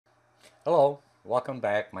Hello, welcome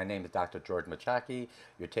back. My name is Dr. George Mochocki.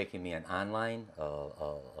 You're taking me an online,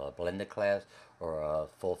 a blended class, or a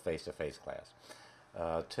full face-to-face class.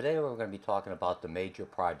 Today we're going to be talking about the major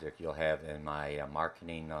project you'll have in my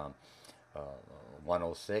marketing uh,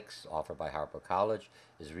 106 offered by Harper College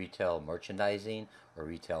is retail merchandising or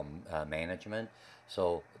retail management.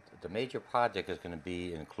 So the major project is going to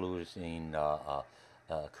be including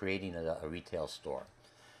creating a retail store.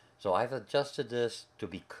 So I've adjusted this to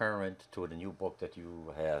be current to the new book that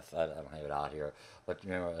you have. I don't have it out here, but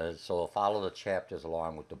remember, so follow the chapters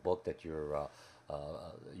along with the book that you're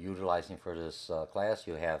utilizing for this class.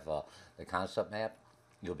 You have the concept map.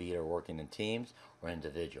 You'll be either working in teams or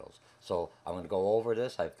individuals. So I'm going to go over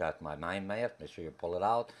this. I've got my mind map. Make sure you pull it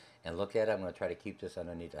out and look at it. I'm going to try to keep this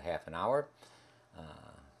underneath a half an hour, uh,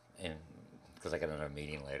 and because I got another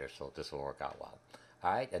meeting later, so this will work out well.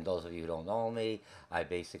 All right, and those of you who don't know me, I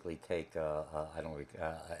basically take, I don't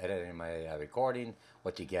edit in my recording.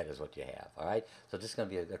 What you get is what you have. All right, so this is going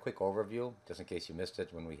to be a quick overview, just in case you missed it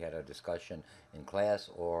when we had a discussion in class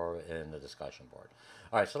or in the discussion board.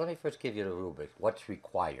 All right, so let me first give you the rubric. What's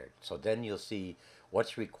required? So then you'll see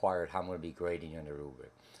what's required. How I'm going to be grading you in the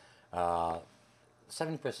rubric. Uh,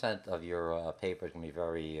 70% of your paper is going to be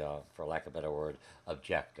very, for lack of a better word,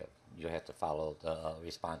 objective. You have to follow the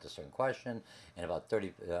respond to a certain question, and about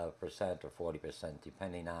 30% or 40%,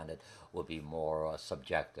 depending on it, will be more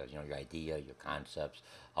subjective. You know, your idea, your concepts,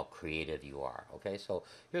 how creative you are. Okay, so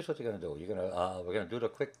here's what you're going to do. We're going to do the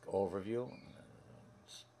quick overview.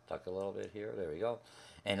 Stuck a little bit here. There we go.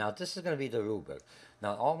 And now this is going to be the rubric.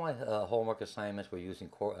 Now all my homework assignments we're using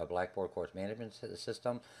Blackboard course management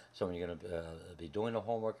system. So when you're going to be doing the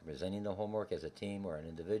homework, presenting the homework as a team or an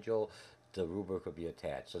individual, the rubric will be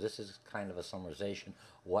attached. So this is kind of a summarization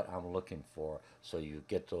what I'm looking for, so you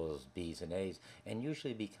get those B's and A's, and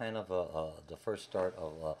usually be kind of the first start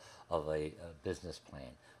of a business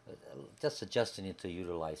plan. Just suggesting it to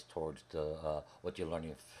utilize towards the what you're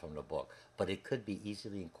learning from the book, but it could be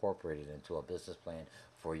easily incorporated into a business plan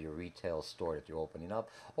for your retail store that you're opening up,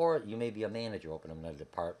 or you may be a manager opening another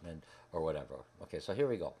department or whatever. Okay, so here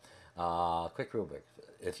we go. Quick rubric.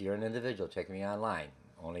 If you're an individual, check me online.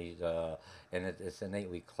 Only and it's an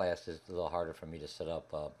 8-week class. It's a little harder for me to set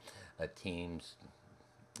up teams.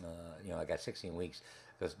 I got 16 weeks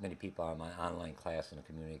because many people on my online class in a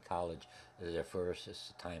community college, their first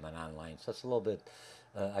time on online. So it's a little bit,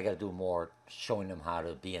 I got to do more showing them how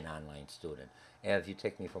to be an online student. And if you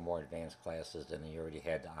take me for more advanced classes, then you already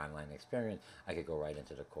had the online experience, I could go right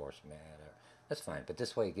into the course matter. That's fine, but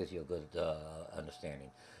this way it gives you a good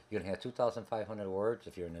understanding. You're going to have 2,500 words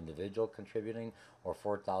if you're an individual contributing, or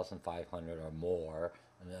 4,500 or more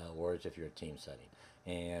words if you're a team setting.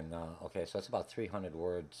 And okay, so it's about 300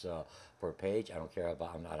 words per page. I don't care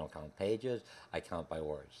about, I don't count pages, I count by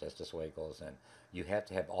words. That's just the way it goes in. You have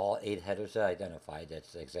to have all 8 headers identified.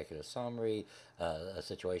 That's executive summary, a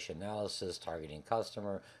situation analysis, targeting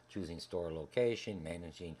customer, choosing store location,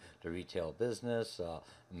 managing the retail business,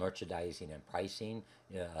 merchandising and pricing,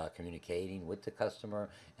 communicating with the customer,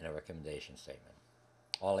 and a recommendation statement.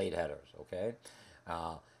 All 8 headers, okay?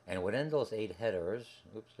 Uh, and within those 8 headers,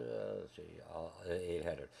 let's see, 8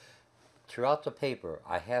 headers. Throughout the paper,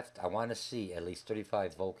 I want to see at least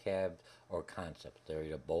 35 vocab or concepts. They're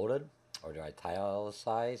either bolded, or they're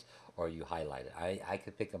italicized, or you highlight it. I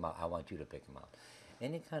could pick them out. I want you to pick them out.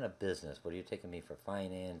 Any kind of business, whether you're taking me for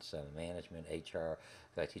finance, management, HR,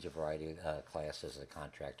 I teach a variety of classes as a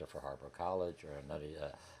contractor for Harper College or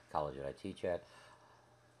another college that I teach at,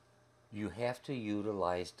 you have to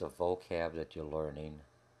utilize the vocab that you're learning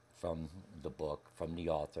from the book, from the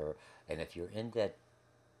author. And if you're in that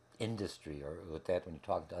industry or with that, when you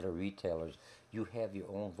talk to other retailers, you have your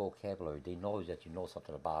own vocabulary. They know that you know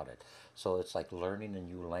something about it. So it's like learning a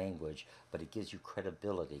new language, but it gives you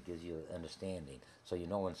credibility, it gives you understanding. So you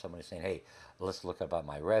know when somebody's saying, hey, let's look about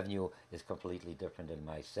my revenue, is completely different than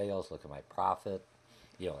my sales, look at my profit.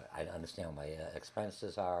 I understand what my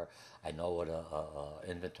expenses are. I know what a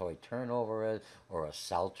inventory turnover is, or a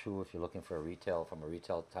sell-through if you're looking for a retail from a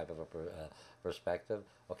retail type of a perspective.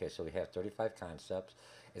 Okay, so we have 35 concepts.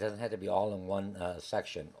 It doesn't have to be all in one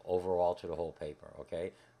section overall to the whole paper.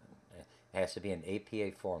 Okay, it has to be in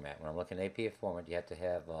APA format. When I'm looking at APA format, you have to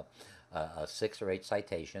have 6 or 8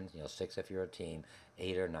 citations. 6 if you're a team,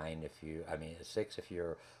 8 or 9 if you. I mean, 6 if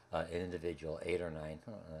you're an individual, 8 or 9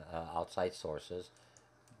 outside sources.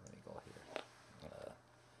 Let me go here.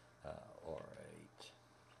 Or 8.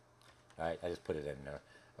 All right, I just put it in there.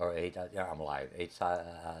 Or 8. Yeah, I'm live. 8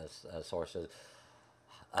 sources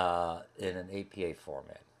in an APA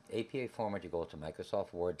format. APA format, you go to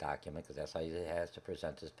Microsoft Word document, because that's how he has to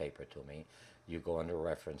present his paper to me. You go under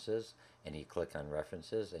references, and you click on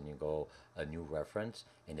references, and you go a new reference,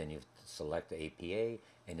 and then you select the APA,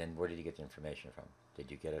 and then where did you get the information from?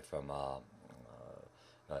 Did you get it from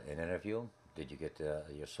an interview? Did you get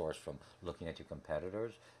your source from looking at your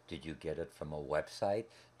competitors? Did you get it from a website?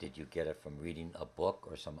 Did you get it from reading a book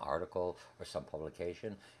or some article or some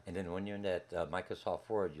publication? And then when you're in that Microsoft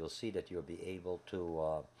Word, you'll see that you'll be able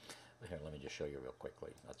to, here, let me just show you real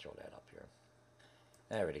quickly. I'll throw that up here.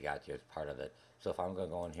 I already got you as part of it. So if I'm going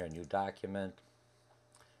to go in here, new document,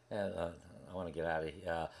 I want to get out of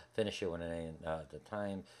here, finish it when it ain't the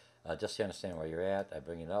time. Just to understand where you're at, I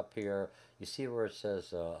bring it up here. You see where it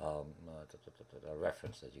says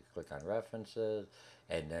references. You click on references,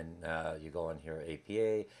 and then you go in here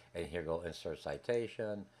APA, and here go insert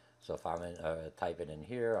citation. So if I'm type it in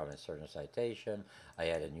here, I'm inserting a citation. I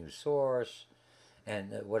add a new source.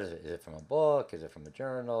 And what is it? Is it from a book? Is it from a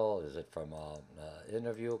journal? Is it from an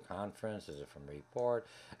interview, conference? Is it from a report?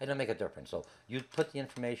 And it'll make a difference. So you put the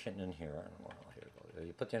information in here.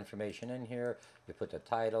 You put the information in here. You put the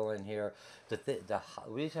title in here. The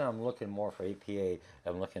reason I'm looking more for APA,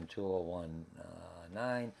 I'm looking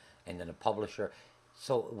 2019, and then a publisher.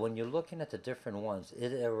 So when you're looking at the different ones,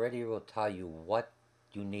 it already will tell you what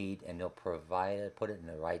you need, and they'll provide it, put it in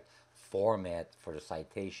the right format for the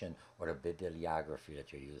citation or the bibliography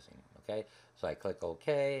that you're using. Okay, so I click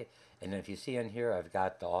OK, and then if you see in here, I've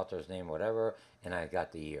got the author's name, whatever, and I've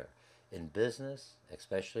got the year. In business,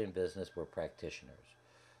 especially in business, we're practitioners.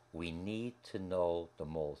 We need to know the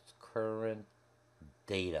most current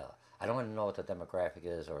data. I don't want to know what the demographic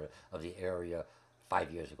is or of the area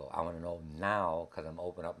 5 years ago. I want to know now, because I'm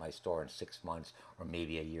opening up my store in 6 months or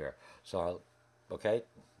maybe a year. So, okay,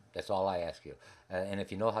 that's all I ask you. And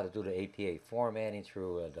if you know how to do the APA formatting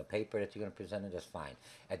through the paper that you're going to present it, that's fine.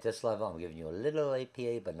 At this level, I'm giving you a little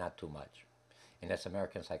APA, but not too much. And that's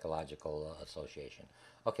American Psychological Association.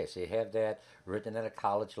 Okay, so you have that written at a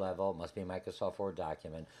college level, must be a Microsoft Word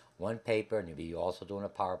document, one paper, and you'll be also doing a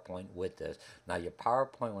PowerPoint with this. Now your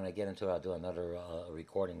PowerPoint, when I get into it, I'll do another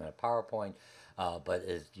recording on a PowerPoint, but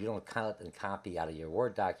you don't cut and copy out of your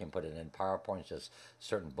Word document, put it in PowerPoint, just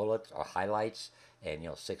certain bullets or highlights, and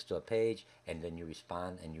 6 to a page, and then you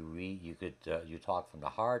respond and you read. You could you talk from the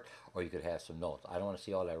heart, or you could have some notes. I don't want to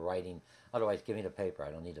see all that writing. Otherwise, give me the paper.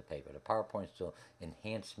 I don't need the paper. The PowerPoint's to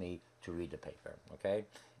enhance me to read the paper. Okay,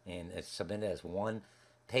 and it's submitted as one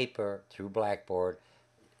paper through Blackboard.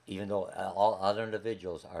 Even though all other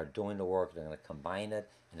individuals are doing the work, they're going to combine it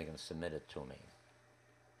and they're going to submit it to me.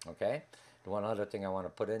 Okay. The one other thing I want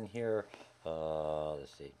to put in here.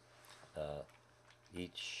 Let's see.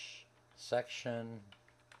 Each section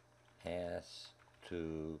has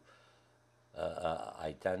to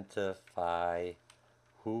identify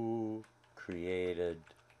who created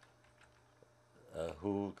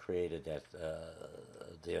that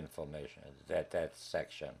the information, that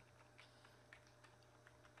section.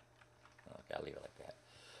 Okay, I'll leave it like that.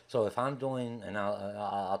 So if I'm doing, and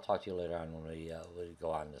I'll talk to you later on when we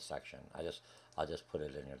go on this section. I'll just put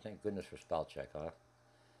it in here. Thank goodness for spell check, huh?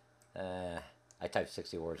 I type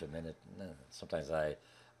 60 words a minute. Sometimes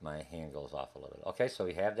my hand goes off a little bit. Okay, so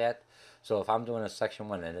we have that. So if I'm doing a section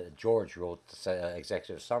 1, and George wrote the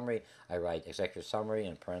executive summary, I write executive summary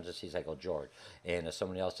in parentheses, I go George. And if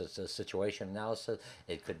somebody else does a situation analysis,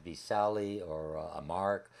 it could be Sally or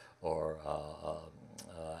Mark or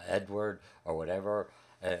Edward or whatever.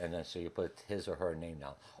 And then so you put his or her name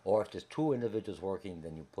down. Or if there's 2 individuals working,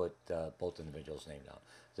 then you put both individuals' name down.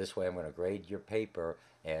 This way I'm going to grade your paper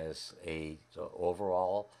as so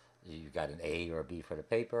overall, you got an A or a B for the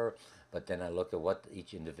paper, but then I look at what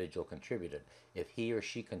each individual contributed. If he or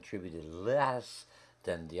she contributed less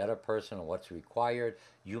than the other person or what's required,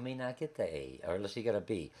 you may not get the A, or unless you get a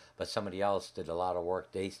B. But somebody else did a lot of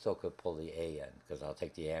work, they still could pull the A in, because I'll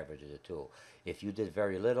take the average of the 2. If you did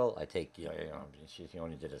very little, I take, she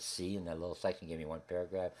only did a C in that little section, gave me 1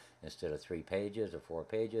 paragraph instead of 3 pages or 4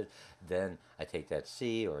 pages, then I take that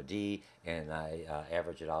C or D and I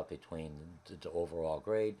average it out between the overall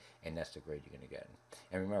grade, and that's the grade you're going to get.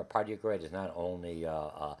 And remember, part of your grade is not only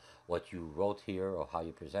what you wrote here or how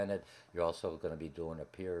you presented, you're also going to be doing a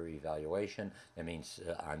peer evaluation. That means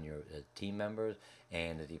on your team members,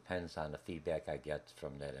 and it depends on the feedback I get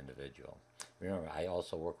from that individual. Remember, I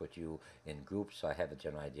also work with you in groups, so I have a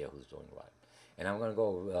general idea who's doing what. And I'm going to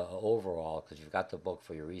go overall, because you've got the book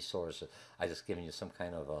for your resources. I just given you some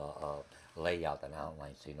kind of layout and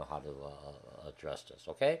outline so you know how to address this,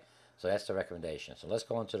 okay? So that's the recommendation. So let's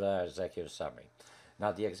go into the executive summary.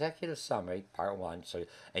 Now the executive summary, part one, so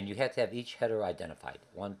and you have to have each header identified.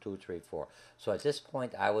 1, 2, 3, 4. So at this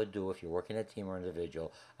point, I would do, if you're working a team or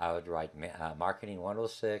individual, I would write marketing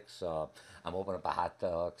 106. I'm opening up a hot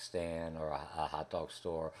dog stand or a hot dog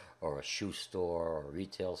store or a shoe store or a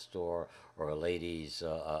retail store or a ladies'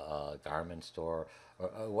 garment store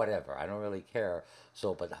or whatever. I don't really care.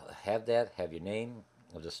 So, but have that, have your name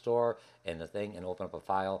of the store and the thing, and open up a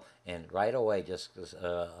file, and right away just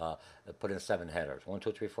put in 7 headers: 1,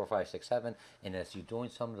 2, 3, 4, 5, 6, 7. And as you're doing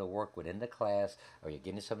some of the work within the class, or you're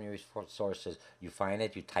getting some of your resources, you find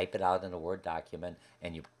it, you type it out in a Word document,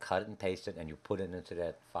 and you cut and paste it, and you put it into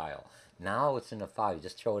that file. Now it's in the file. You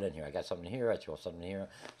just throw it in here. I got something here. I throw something here.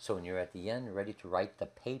 So when you're at the end, ready to write the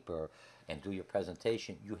paper and do your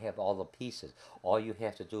presentation, you have all the pieces. All you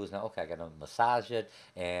have to do is now, okay, I got to massage it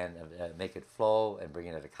and make it flow and bring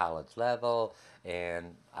it at a college level, and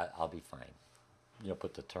I'll be fine.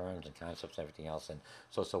 Put the terms and concepts and everything else in.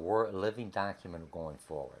 So it's a living document going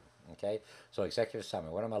forward. Okay, so executive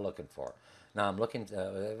summary. What am I looking for? Now I'm looking.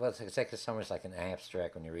 Executive summary is like an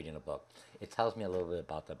abstract when you're reading a book. It tells me a little bit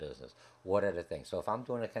about the business. What are the things? So if I'm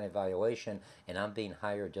doing a kind of evaluation and I'm being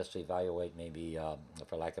hired just to evaluate, maybe,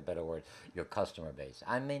 for lack of a better word, your customer base,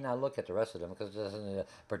 I may not look at the rest of them because it doesn't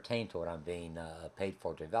pertain to what I'm being paid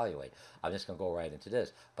for to evaluate. I'm just going to go right into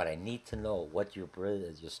this. But I need to know what your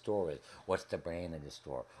store is. What's the brand of your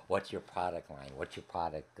store? What's your product line? What's your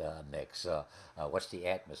product mix? What's the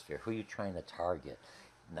atmosphere? Who are you trying to target?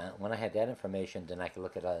 Now, when I have that information, then I can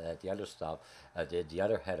look at the other stuff, the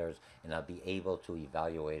other headers, and I'll be able to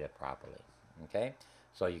evaluate it properly. Okay?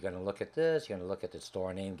 So you're going to look at this, you're going to look at the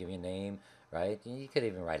store name, give me a name, right? You could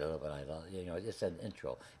even write a little bit, it's an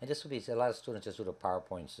intro. And this will be, a lot of students just do the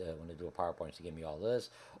PowerPoints, when they do a PowerPoint to give me all this,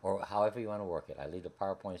 or however you want to work it. I leave the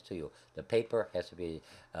PowerPoints to you. The paper has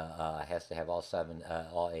to have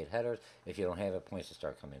all 8 headers. If you don't have it, points to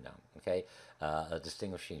start coming down, okay?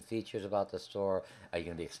 Distinguishing features about the store. Are you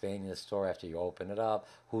going to be expanding the store after you open it up?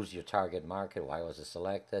 Who's your target market? Why was it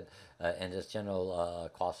selected? And just general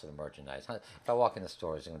cost of the merchandise. If I walk in the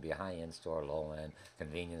store, is it going to be a high-end store, low-end,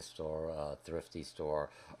 convenience store, thrifty store,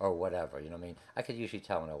 or whatever? You know what I mean? I could usually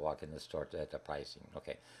tell when I walk in the store at the pricing.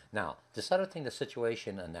 Okay. Now, this other thing, the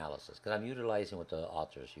situation analysis, because I'm utilizing what the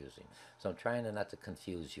author is using. So I'm trying not to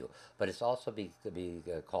confuse you. But it's also could be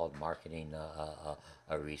called marketing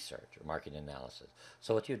research or marketing analysis.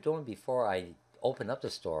 So what you're doing before I open up the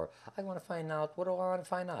store, I want to find out, what do I want to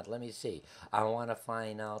find out? Let me see. I want to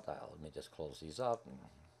find out, let me just close these up.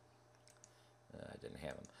 I didn't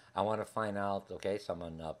have them. I want to find out, okay, so I'm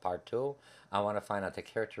on part 2. I want to find out the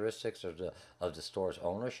characteristics of the store's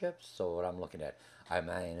ownership. So what I'm looking at, I'm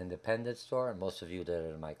an independent store, and most of you that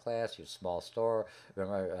are in my class, you're a small store.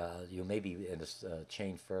 Remember, you may be in this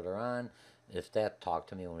chain further on. If that, talk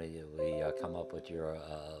to me when we come up with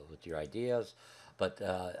your ideas. But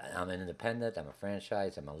I'm an independent, I'm a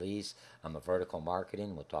franchise, I'm a lease, I'm a vertical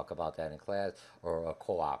marketing. We'll talk about that in class, or a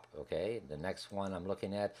co-op, okay? The next one I'm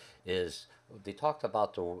looking at is, they talked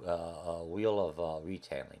about the wheel of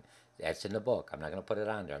retailing. That's in the book. I'm not going to put it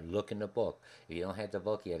on there. Look in the book. If you don't have the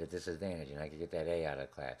book, you're at a disadvantage. You're not going to get that A out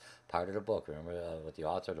of class. Part of the book, remember, with the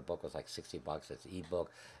author, the book was like $60. It's an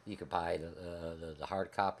ebook. You could buy the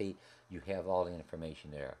hard copy. You have all the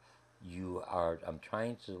information there. I'm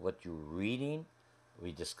trying to, what you're reading,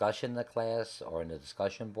 we discuss in the class or in the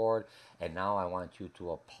discussion board, and now I want you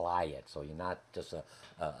to apply it. So you're not just a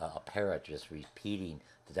parrot just repeating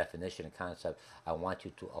the definition and concept. I want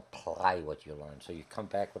you to apply what you learn. So you come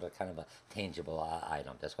back with a kind of a tangible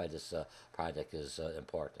item. That's why this project is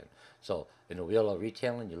important. So in the wheel of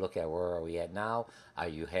retailing, you look at where are we at now. Are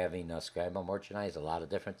you having scramble merchandise, a lot of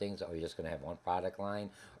different things, or are you just going to have one product line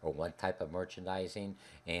or one type of merchandising?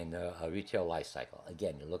 And a retail life cycle.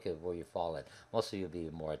 Again, you look at where you fall in. Most of you will be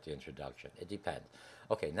more at the introduction. It depends.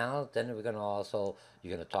 Okay, now then you're going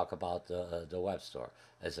to talk about the web store.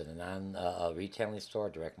 Is it a non-retailing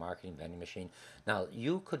store, direct marketing, vending machine? Now,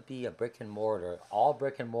 you could be a brick and mortar, all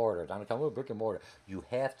brick and mortar. I'm talking about brick and mortar. You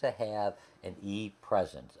have to have an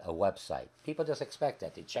e-presence, a website. People just expect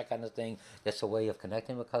that. They check on the thing. That's a way of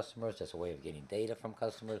connecting with customers. That's a way of getting data from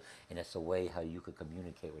customers. And that's a way how you could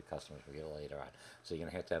communicate with customers later on. So you're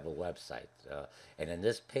going to have a website. And in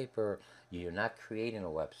this paper, you're not creating a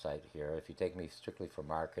website here. If you take me strictly for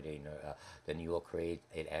marketing, then you will create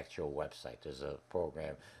an actual website. There's a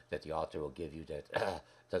program that the author will give you that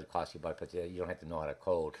doesn't cost you much, but you don't have to know how to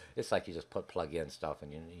code. It's like you just plug in stuff,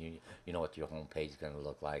 and you know what your home page is going to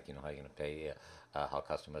look like. You know how you're going to pay, how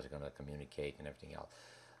customers are going to communicate, and everything else.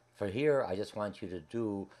 For here, I just want you to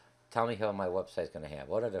do Tell me how my website's going to have.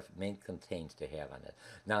 What are the main contains to have on it?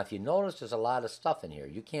 Now, if you notice, there's a lot of stuff in here.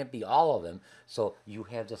 You can't be all of them, so you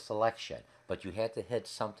have the selection. But you have to hit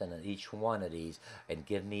something on each one of these and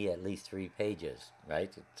give me at least 3 pages,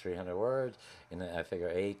 right? 300 words, and I figure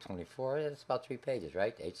 8, 24, it's about 3 pages,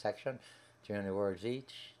 right? 8 section, 300 words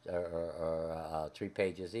each, or 3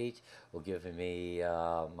 pages each will give me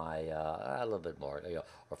a little bit more,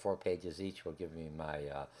 or 4 pages each will give me my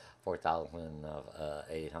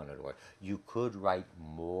 4,800 words. You could write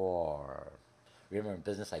more. Remember, in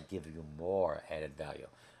business, I give you more added value.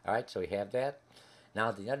 All right, so we have that. Now,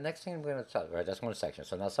 the next thing I'm going to talk, right, that's one section.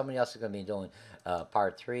 So now somebody else is going to be doing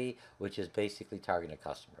part 3, which is basically targeting a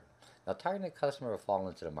customer. Now, targeting a customer will fall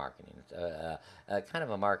into the marketing, kind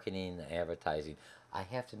of a marketing, advertising. I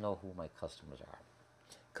have to know who my customers are,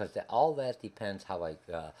 because all that depends how I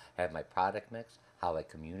have my product mix, how I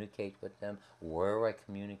communicate with them, where I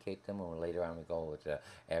communicate them, and later on we go with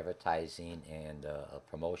advertising and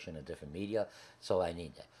promotion of different media. So I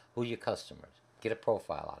need that. Who are your customers? Get a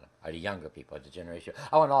profile on them. Are the younger people, the generation?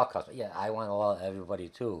 I want all customers. Yeah, I want everybody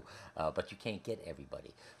too, but you can't get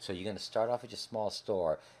everybody. So you're going to start off with your small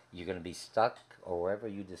store. You're going to be stuck, or wherever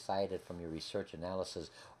you decided from your research analysis,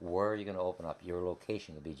 where you're going to open up. Your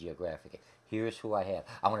location will be geographic. Here's who I have.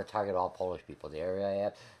 I want to target all Polish people. The area I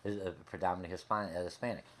have is predominantly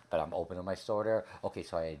Hispanic, but I'm opening my store there. Okay,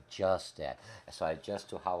 so I adjust that. So I adjust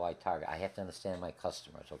to how I target. I have to understand my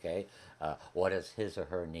customers, okay? What is his or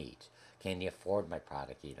her needs? Can he afford my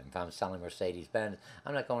product even? If I'm selling Mercedes-Benz,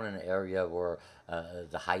 I'm not going in an area where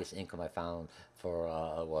the highest income I found for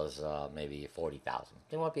was maybe 40,000.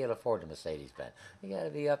 They won't be able to afford the Mercedes-Benz. You got to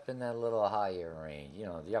be up in that little higher range,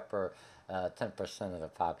 the upper 10% of the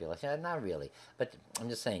population. Not really, but I'm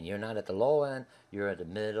just saying, you're not at the low end, you're at the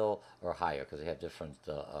middle or higher, because they have different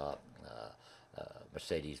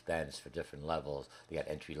Mercedes-Benz for different levels. They got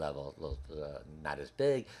entry level, not as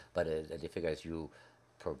big, but they figure as you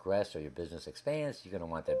progress or your business expands, you're going to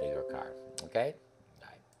want that bigger car. Okay?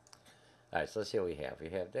 All right, so let's see what we have. We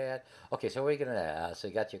have that. Okay, so we're going to, so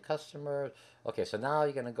you got your customer. Okay, so now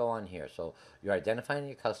you're going to go on here. So you're identifying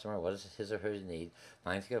your customer, what is his or her need.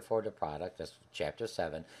 Clients can afford the product. That's chapter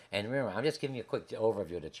 7. And remember, I'm just giving you a quick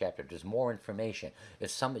overview of the chapter. There's more information.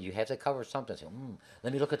 If you have to cover something, say,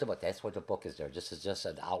 let me look at the book. That's what the book is there. This is just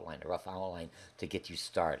an outline, a rough outline to get you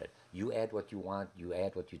started. You add what you want. You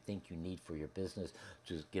add what you think you need for your business.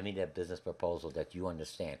 Just give me that business proposal that you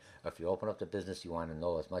understand. Or if you open up the business, you want to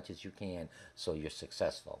know as much as you can so you're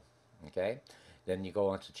successful. Okay? Then you go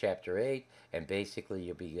on to chapter 8, and basically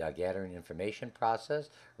you'll be gathering information process,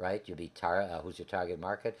 right? You'll be who's your target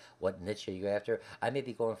market, what niche are you after. I may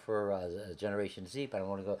be going for Generation Z, but I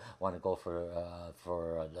want to go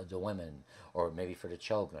for the women, or maybe for the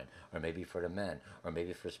children, or maybe for the men, or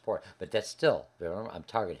maybe for sport. But that's still, remember, I'm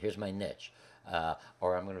target. Here's my niche.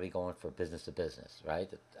 Or I'm going to be going for business to business, right?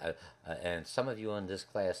 And some of you in this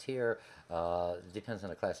class here, it depends on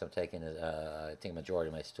the class I'm taking. I think majority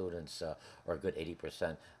of my students, or a good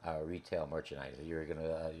 80%, retail merchandiser. You're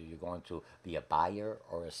going to be a buyer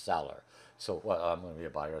or a seller. So, well, I'm going to be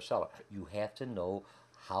a buyer or a seller. You have to know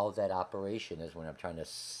how that operation is when I'm trying to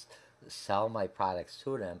sell my products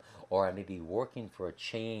to them, or I may be working for a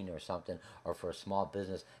chain or something, or for a small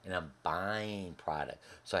business, and I'm buying product.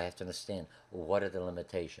 So I have to understand, what are the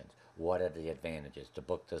limitations, what are the advantages. The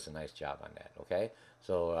book does a nice job on that. Okay,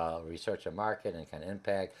 so research a market and kind of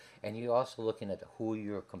impact, and you're also looking at who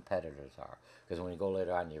your competitors are, because when you go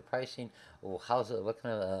later on in your pricing, well, what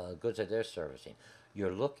kind of goods are they servicing.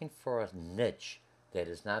 You're looking for a niche that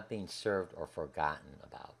is not being served or forgotten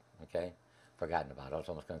about. Okay, forgotten about. I was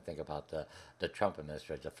almost going to think about the Trump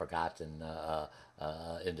administration, the forgotten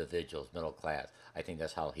individuals, middle class. I think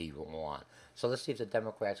that's how he will want. So let's see if the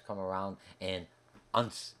Democrats come around and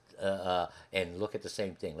and look at the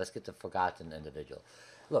same thing. Let's get the forgotten individual.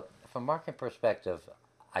 Look, from market perspective,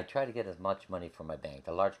 I try to get as much money from my bank.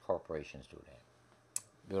 The large corporations do that.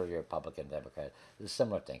 Go to your Republican, Democrat, it's a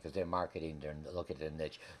similar thing, because they're marketing, they're looking at their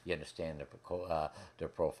niche, you understand their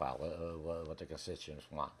profile, what the constituents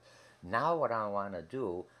want. Now what I want to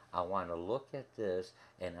do, I want to look at this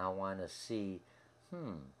and I want to see,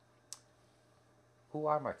 who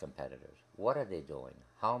are my competitors? What are they doing?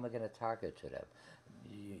 How am I going to target to them?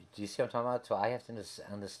 Do you see what I'm talking about? So I have to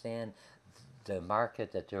understand the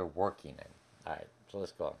market that they're working in. All right, so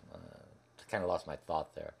let's go. Kind of lost my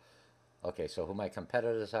thought there. Okay, so who my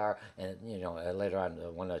competitors are, and later on,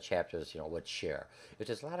 one of the chapters, what share. If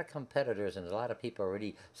there's a lot of competitors and a lot of people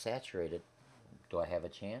already saturated, do I have a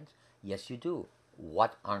chance? Yes, you do.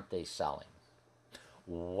 What aren't they selling?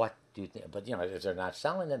 What do you think? But if they're not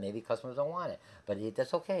selling it, maybe customers don't want it. But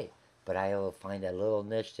that's okay. but I will find that little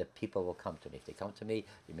niche that people will come to me. If they come to me,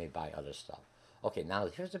 they may buy other stuff. Okay, now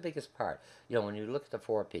here's the biggest part. When you look at the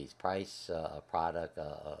four P's: price, product,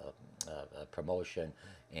 promotion,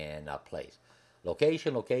 and place.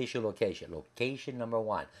 Location, location, location. Location number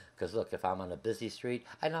one. Because look, if I'm on a busy street,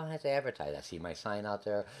 I don't have to advertise. I see my sign out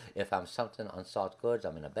there. If I'm something unsought goods,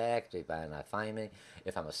 I'm in the back. They might not find me.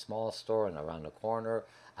 If I'm a small store and around the corner,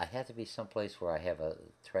 I have to be someplace where I have a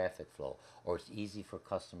traffic flow, or it's easy for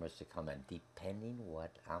customers to come in, depending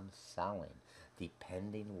what I'm selling,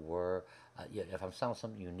 depending where. If I'm selling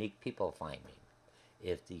something unique, people find me.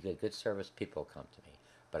 If you get good service, people come to me.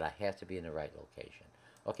 But I have to be in the right location.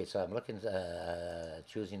 Okay, so I'm looking,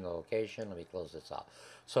 choosing the location. Let me close this off.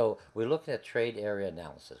 So we're looking at trade area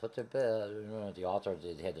analysis. What the author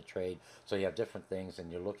did had the trade. So you have different things,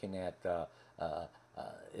 and you're looking at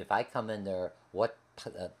if I come in there, what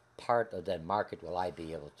part of that market will I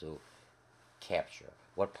be able to capture?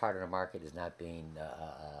 What part of the market is not being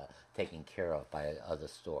taken care of by other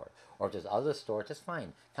stores? Or if there's other stores, that's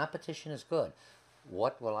fine. Competition is good.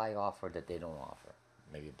 What will I offer that they don't offer?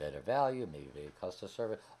 Maybe better value, maybe better customer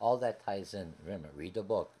service. All that ties in. Remember, read the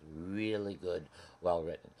book. Really good, well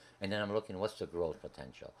written. And then I'm looking, what's the growth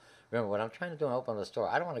potential? Remember, what I'm trying to do when I open the store,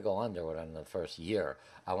 I don't want to go under within the first year.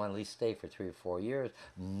 I want to at least stay for 3 or 4 years,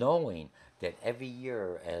 knowing that every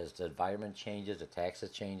year as the environment changes, the taxes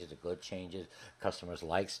changes, the good changes, customers'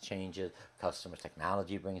 likes changes, customers'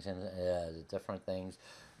 technology brings in different things.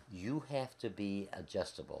 You have to be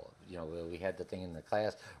adjustable. We had the thing in the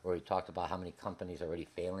class where we talked about how many companies are already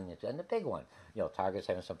failing, and the big one. Target's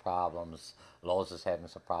having some problems, Lowe's is having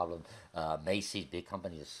some problems, Macy's, big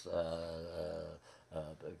companies,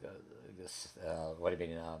 what do you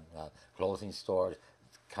mean, closing stores,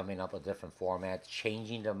 coming up with different formats,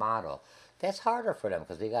 changing their model. That's harder for them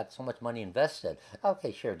because they got so much money invested.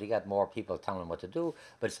 Okay, sure, they got more people telling them what to do,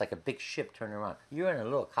 but it's like a big ship turning around. You're in a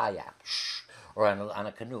little kayak or on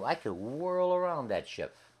a canoe. I could whirl around that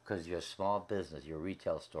ship because you're a small business, you're a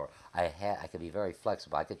retail store. I could be very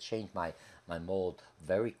flexible. I could change my mold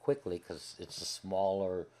very quickly because it's a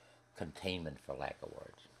smaller containment, for lack of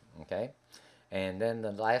words. Okay? And then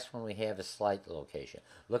the last one we have is slight location.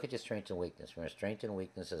 Look at your strength and weakness. Remember, strength and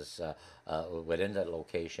weakness is within that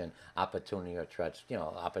location, opportunity or threats.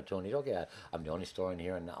 Opportunity. Okay, I'm the only store in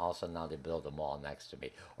here, and all of a sudden now they build a mall next to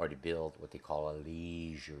me, or they build what they call a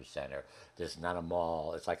leisure center. There's not a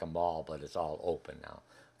mall. It's like a mall, but it's all open now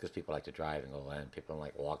because people like to drive and go in. People don't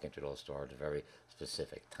like walking to those stores. They're very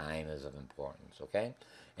specific. Time is of importance. Okay,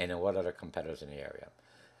 and then what other competitors in the area?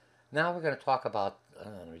 Now we're going to talk about,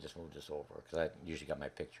 let me just move this over because I usually got my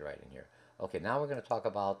picture right in here. Okay, now we're going to talk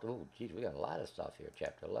about, oh, geez, we got a lot of stuff here.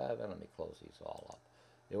 Chapter 11, let me close these all up.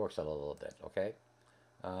 It works a little bit, okay?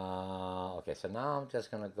 Okay, so now I'm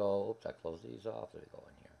just going to go, oops, I closed these off. Let me go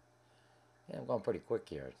in here. Yeah, I'm going pretty quick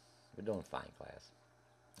here. We're doing fine, class.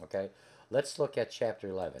 Okay, let's look at chapter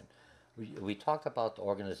 11. We talked about the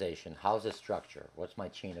organization. How's it structured? What's my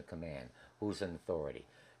chain of command? Who's in authority?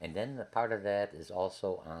 And then the part of that is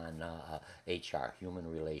also on HR, human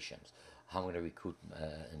relations. How I'm going to recruit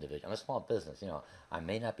individuals. I'm a small business, I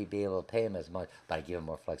may not be able to pay them as much, but I give them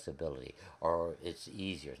more flexibility. Or it's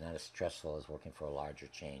easier, it's not as stressful as working for a larger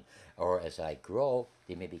chain. Or as I grow,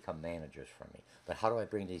 they may become managers for me. But how do I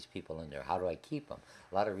bring these people in there? How do I keep them?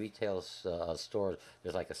 A lot of retail stores,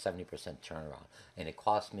 there's like a 70% turnaround. And it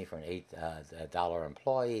costs me for an $8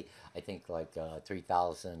 employee, I think like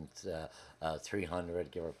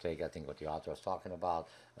 3,300, give or take, I think what the author was talking about.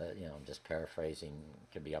 I'm just paraphrasing,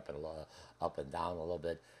 could be up and down a little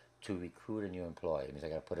bit. To recruit a new employee, it means I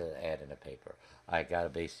got to put an ad in the paper. I got to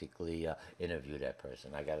basically interview that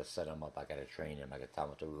person. I got to set them up. I got to train them. I got to tell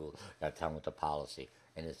them what the rule. I got to tell them what the policy.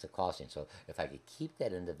 And it's the costing. So if I could keep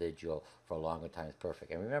that individual for a longer time, it's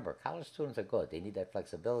perfect. And remember, college students are good. They need that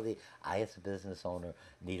flexibility. I, as a business owner,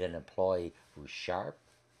 need an employee who's sharp,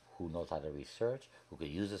 who knows how to research, who could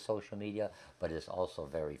use the social media, but is also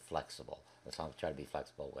very flexible. That's how I'm trying to be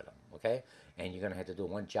flexible with them, okay? And you're going to have to do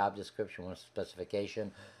one job description, one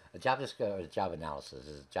specification. A job description, job analysis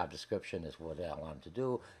is job description is what I want them to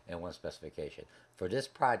do, and one specification. For this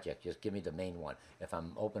project, just give me the main one. If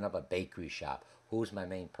I'm opening up a bakery shop, who's my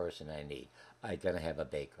main person I need? I'm going to have a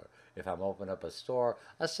baker. If I'm opening up a store,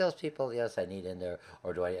 a salespeople, yes, I need in there.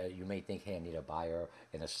 Or do I? You may think, hey, I need a buyer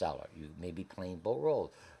and a seller. You may be playing both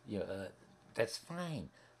roles. That's fine.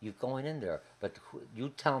 You're going in there, but you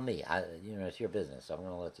tell me. It's your business. So I'm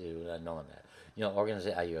going to let you know on that.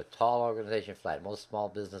 Are you a tall organization, flat? Most small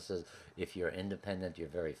businesses, if you're independent, you're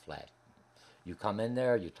very flat. You come in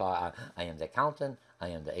there, you talk, I am the accountant, I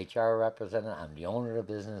am the HR representative, I'm the owner of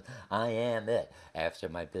the business, I am it. After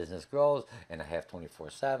my business grows and I have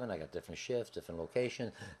 24/7, I got different shifts, different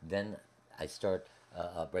locations, then I start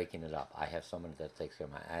breaking it up. I have someone that takes care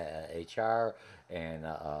of my HR and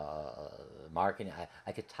marketing.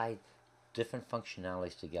 I could tie different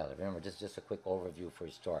functionalities together. Remember, just a quick overview for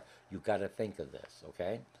your store. You got to think of this,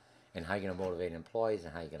 okay? And how you're going to motivate employees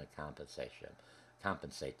and how you're going to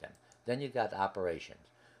compensate them. Then you got operations.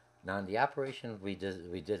 Now in the operation, we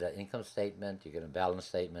did an income statement. You get a balance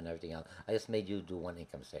statement, everything else. I just made you do one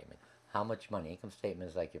income statement. How much money? Income statement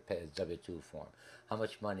is like your W-2 form. How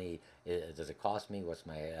much money does it cost me? What's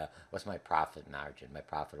my profit margin? My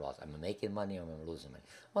profit loss? Am I making money or am I losing money?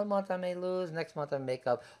 One month I may lose. Next month I make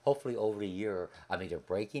up. Hopefully over a year I'm either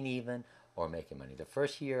breaking even or making money. The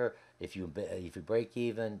first year, if you break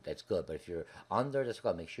even, that's good. But if you're under, that's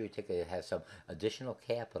good. Make sure you have some additional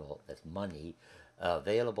capital. That's money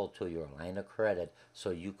available to your line of credit,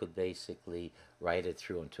 so you could basically write it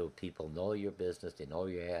through until people know your business, they know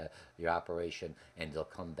your operation, and they'll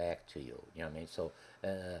come back to you. You know what I mean? So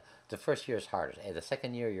the first year is harder. The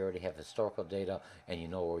second year, you already have historical data, and you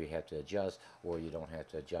know where you have to adjust, where you don't have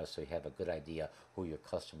to adjust, so you have a good idea who your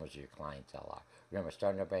customers or your clientele are. Remember,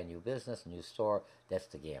 starting a brand new business, a new store, that's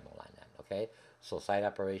the gamble on that, okay? So site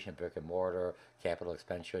operation, brick and mortar, capital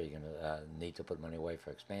expenditure, you're going to need to put money away for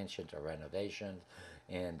expansions or renovations.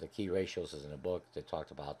 And the key ratios is in the book. They talked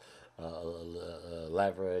about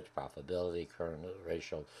leverage, profitability, current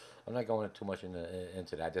ratio. I'm not going too much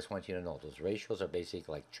into that. I just want you to know those ratios are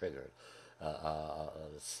basically like triggered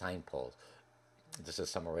signposts. This is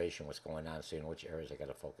summation what's going on, so you know which areas I got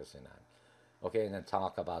to focus in on. Okay, and then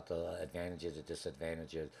talk about the advantages and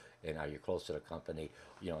disadvantages, and are you close to the company,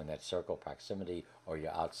 in that circle proximity, or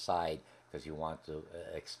you're outside because you want to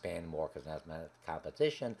expand more because that's not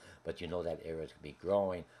competition, but you know that area is going to be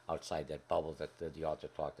growing outside that bubble that the author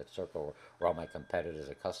talked, that circle where all my competitors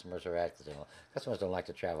or customers are at, because customers don't like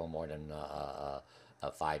to travel more than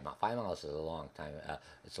 5 miles. 5 miles is a long time.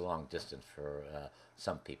 It's a long distance for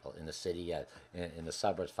some people. In the city, in the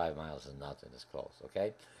suburbs, 5 miles is nothing. It's close.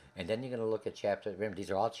 Okay, and then you're going to look at chapters. Remember,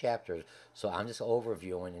 these are all chapters, so I'm just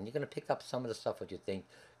overviewing, and you're going to pick up some of the stuff that you think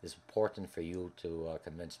is important for you to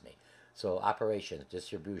convince me. So operations,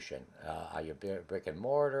 distribution, are you brick and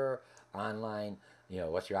mortar, online?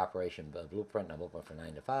 What's your operation blueprint? I'm open for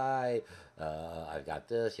 9 to 5. I've got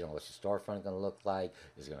this. What's your storefront going to look like?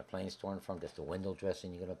 Is it going to plain storefront? That's the window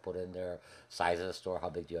dressing you're going to put in there. Size of the store. How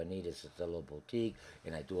big do I need? Is it a little boutique?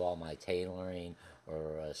 And I do all my tailoring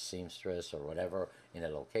or seamstress or whatever in a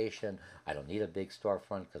location. I don't need a big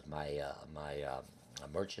storefront because my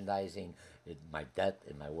merchandising, my depth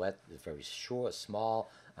and my width is very short, small.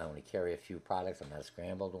 I only carry a few products. I'm not a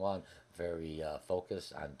scrambled one. Very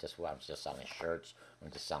focused on I'm just selling shirts.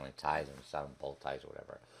 I'm just selling ties. I'm selling bow ties or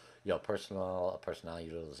whatever. Personal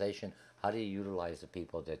utilization. How do you utilize the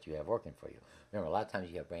people that you have working for you? Remember, a lot of times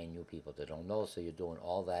you have brand new people that don't know, so you're doing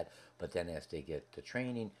all that. But then as they get to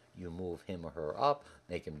training, you move him or her up,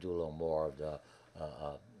 make him do a little more of the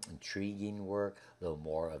intriguing work, a little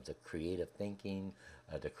more of the creative thinking,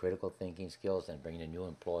 the critical thinking skills, and bring the new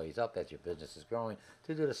employees up as your business is growing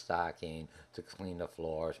to do the stocking, to clean the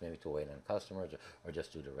floors, maybe to wait on customers, or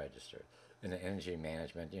just do the register. In the energy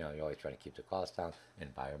management, you're always trying to keep the cost down.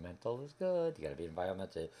 Environmental is good. You got to be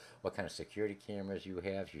environmental. What kind of security cameras you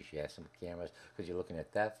have? You should have some cameras because you're looking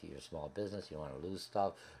at theft. You're a small business. You don't want to lose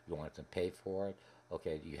stuff. You want them to pay for it.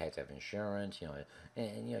 Okay, you have to have insurance.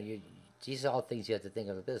 These are all things you have to think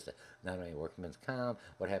of a business. Not only workman's comp,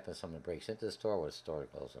 what happens if someone breaks into the store, what if the store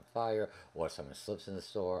goes on fire, or if someone slips in the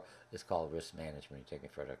store. It's called risk management. You're taking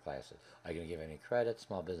further classes. Are you going to give any credit?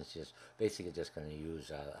 Small businesses basically just going to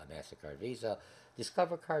use a MasterCard, Visa.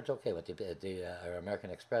 Discover cards, okay, but the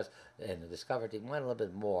American Express and the Discover, they want a little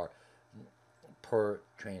bit more per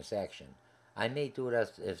transaction. I may do it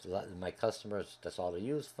as if my customers, that's all they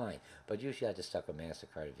use, fine. But usually I just stuck with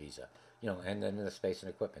MasterCard or Visa. And then the space and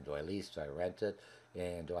equipment. Do I lease? Do I rent it?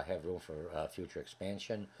 And do I have room for future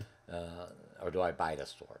expansion? Or do I buy the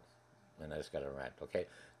store? And I just got to rent, okay?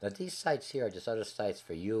 Now these sites here are just other sites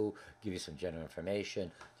for you, give you some general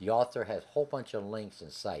information. The author has a whole bunch of links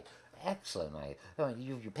and sites. Excellent,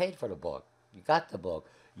 you paid for the book. You got the book.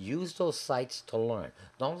 Use those sites to learn.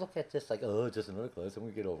 Don't look at this like, oh, it's just another class, I'm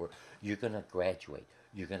going to get over it. You're going to graduate.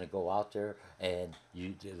 You're going to go out there and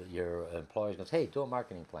your employer goes, hey, do a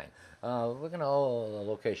marketing plan. We're going to a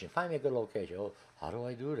location. Find me a good location. Oh, how do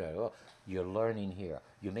I do that? Oh, you're learning here.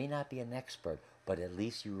 You may not be an expert, but at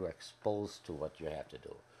least you are exposed to what you have to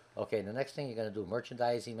do. Okay, the next thing you're going to do,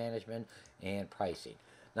 merchandising management and pricing.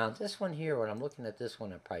 Now this one here, when I'm looking at this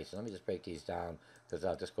one at prices, let me just break these down because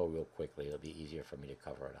I'll just go real quickly. It'll be easier for me to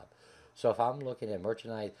cover it up. So if I'm looking at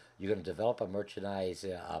merchandise, you're going to develop a merchandise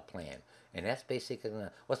plan, and that's basically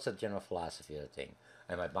what's the general philosophy of the thing.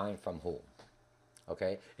 Am I buying from whom?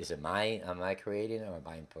 Okay, is it mine? Am I creating? Am I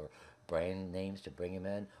buying for brand names to bring them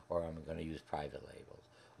in, or am I going to use private labels?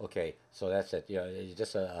 Okay, so that's it. You know, it's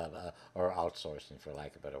just or outsourcing for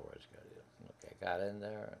lack of better words. Okay, got it in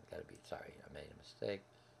there. Got to be sorry, I made a mistake.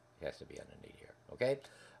 It has to be underneath here. Okay,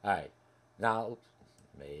 all right. Now, oops,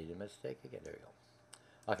 made a mistake again. There we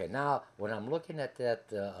go. Okay, now when I'm looking at that,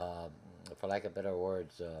 for lack of better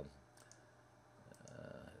words,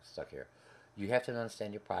 stuck here. You have to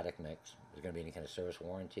understand your product mix. There's going to be any kind of service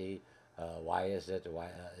warranty. Why is it? Why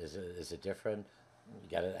is it different?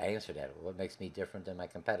 You got to answer that. What makes me different than my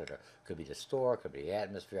competitor? Could be the store. Could be the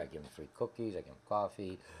atmosphere. I give them free cookies. I give them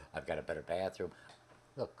coffee. I've got a better bathroom.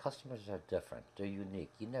 Look, customers are different. They're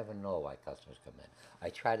unique. You never know why customers come in. I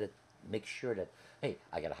try to make sure that, hey,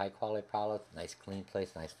 I got a high quality product, nice clean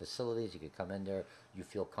place, nice facilities. You can come in there, you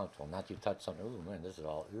feel comfortable. Not you touch something, ooh man, this is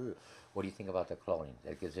all, ooh. What do you think about the clothing?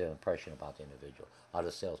 That gives you an impression about the individual. How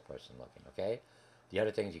the salesperson looking, okay? The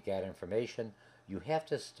other things, you gather information. You have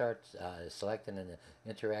to start selecting and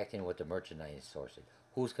interacting with the merchandising sourcing.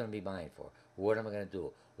 Who's going to be buying for? What am I going to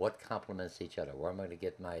do? What complements each other? Where am I going to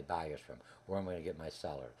get my buyers from? Where am I going to get my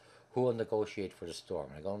sellers? Who will negotiate for the store?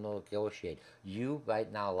 When I go negotiate, you right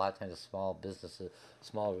now, a lot of times, small businesses,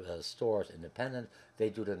 small stores, independent, they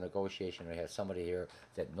do the negotiation. They have somebody here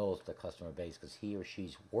that knows the customer base because he or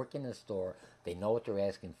she's working in the store. They know what they're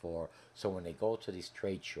asking for. So when they go to these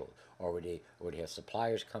trade shows or where they have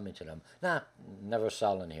suppliers coming to them, never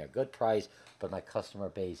selling here, good price, but my customer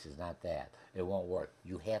base is not that. It won't work.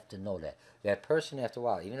 You have to know that. That person, after a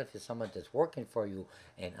while, even if it's someone that's working for you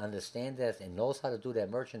and understands that and knows how to do that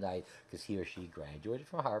merchandise, because he or she graduated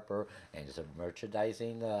from Harper and is a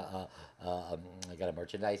merchandising, got a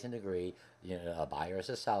merchandising degree, you know, a buyer as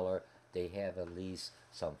a seller, they have at least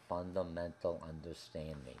some fundamental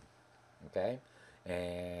understanding. Okay?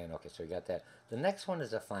 And okay, so we got that. The next one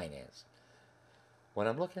is the finance. When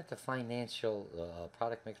I'm looking at the financial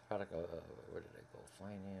product mix, where did I go?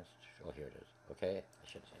 Finance. Oh, here it is. Okay, I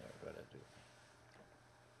should say what I do.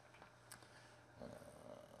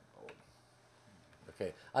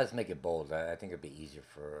 Okay, I'll just make it bold. I think it'd be easier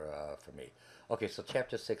for me. Okay, so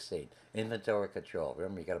chapter 16, inventory control.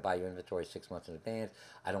 Remember, you got to buy your inventory 6 months in advance.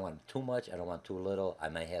 I don't want too much. I don't want too little. I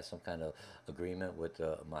may have some kind of agreement with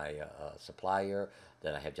my supplier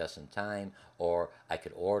that I have just in time, or I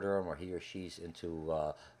could order them, or he or she's into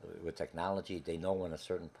with technology. They know when a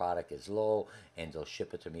certain product is low, and they'll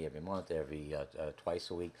ship it to me every month, every twice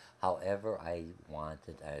a week. However, I want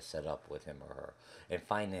it, I set up with him or her. And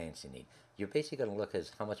financing need. You're basically going to look at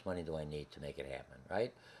how much money do I need to make it happen,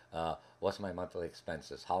 right? What's my monthly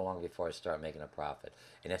expenses? How long before I start making a profit?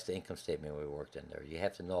 And that's the income statement we worked in there. You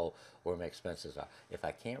have to know where my expenses are. If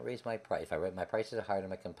I can't raise my price, if my prices are higher than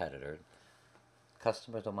my competitor,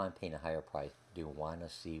 customers don't mind paying a higher price. They want to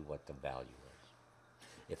see what the value is.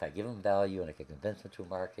 If I give them value and I can convince them through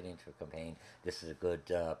marketing, through campaign, this is a good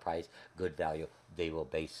price, good value, they will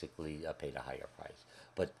basically pay the higher price.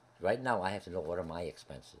 But right now, I have to know what are my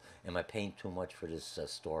expenses. Am I paying too much for this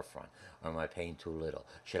storefront, or am I paying too little?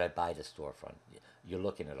 Should I buy the storefront? You're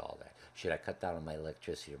looking at all that. Should I cut down on my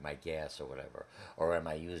electricity or my gas or whatever? Or am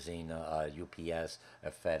I using UPS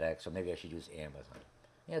or FedEx, or maybe I should use Amazon?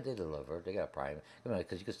 Yeah, they deliver. They got Prime.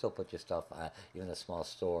 Because you can still put your stuff, even a small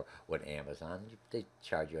store with Amazon. They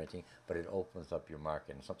charge you anything, but it opens up your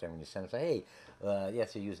market. And sometimes when you send them, say, hey,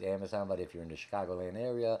 yes, you use Amazon, but if you're in the Chicagoland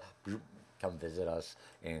area, come visit us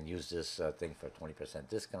and use this thing for 20%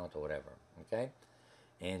 discount or whatever. Okay?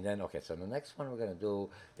 And then, okay, so the next one we're going to do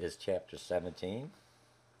is chapter 17.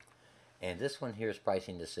 And this one here is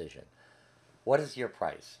pricing decision. What is your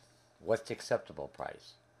price? What's the acceptable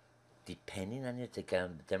price? Depending on your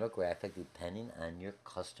demographic, depending on your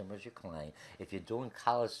customers, your client. If you're doing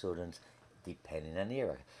college students, depending on the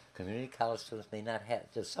area. Community college students may not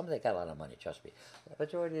have, just some of them got a lot of money, trust me. The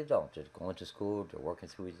majority don't. They're going to school, they're working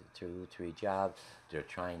through a job, they're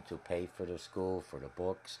trying to pay for their school, for the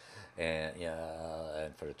books, and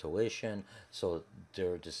for the tuition. So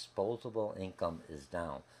their disposable income is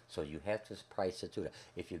down. So you have to price it to that.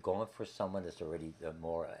 If you're going for someone that's already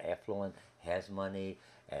more affluent, has money,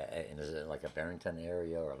 in like a Barrington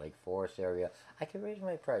area or a Lake Forest area, I can raise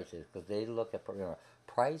my prices because they look at,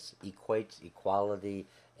 price equates equality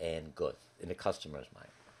and good in the customer's mind.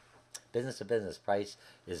 Business to business, price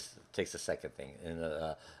takes the second thing.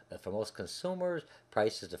 And for most consumers,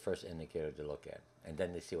 price is the first indicator to look at, and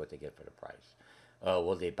then they see what they get for the price.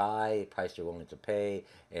 Will they buy? Price they're willing to pay,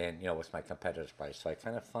 and what's my competitor's price? So I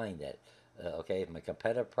kind of find that. Okay, if my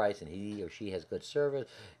competitor price and he or she has good service,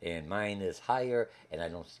 and mine is higher, and I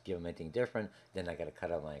don't give them anything different, then I got to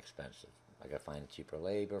cut out my expenses. I got to find cheaper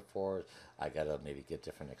labor for it. I got to maybe get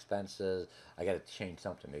different expenses. I got to change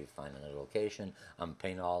something, maybe find another location. I'm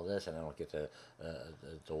paying all this, and I don't get the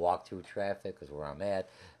walk through traffic because where I'm at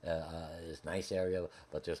is nice area,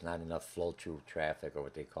 but there's not enough flow through traffic or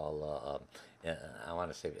what they call I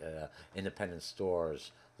want to say independent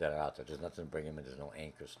stores that are out there. There's nothing to bring them in. There's no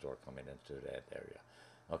anchor store coming into that area.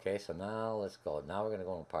 Okay, so now let's go. Now we're going to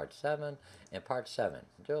go on part 7. And part 7,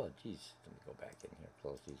 oh, geez, let me go back in here,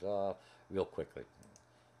 close these off real quickly.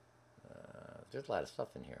 There's a lot of stuff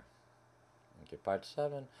in here. Okay, part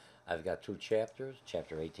 7, I've got 2 chapters,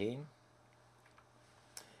 chapter 18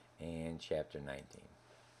 and chapter 19.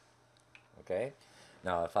 Okay,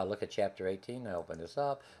 now if I look at chapter 18, I open this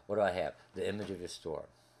up, what do I have? The image of your store.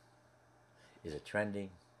 Is it trending?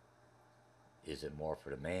 Is it more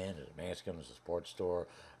for the man? Is it masculine? Is it a sports store?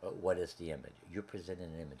 What is the image? You're presenting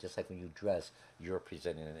an image. Just like when you dress, you're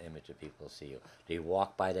presenting an image that people see you. They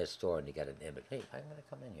walk by that store and you got an image. Hey, I'm going to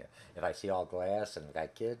come in here. If I see all glass and I've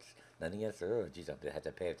got kids, nothing against, oh, geez, I have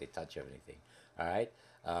to pay if they touch everything. All right?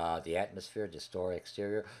 The atmosphere, the store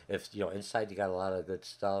exterior. If inside you got a lot of good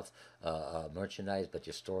stuff, merchandise, but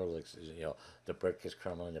your store looks, the brick is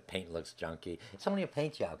crumbling, the paint looks junky. It's only a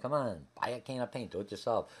paint job. Come on, buy a can of paint, do it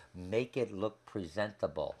yourself. Make it look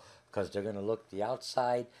presentable, because they're gonna look the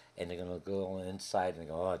outside and they're gonna go inside and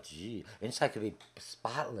go, oh gee, inside could be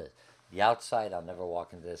spotless. The outside, I'll never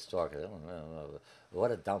walk into this store because I don't know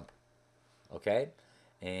what a dump. Okay.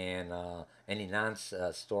 And any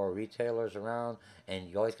non-store retailers around, and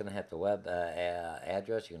you're always going to have the web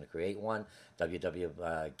address. You're going to create one,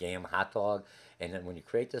 www.gam hot dog, and then when you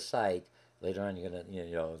create the site later on, you're going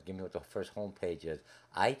to give me what the first home page is.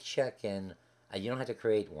 I check in. You don't have to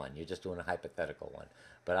create one. You're just doing a hypothetical one.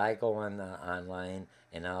 But I go on online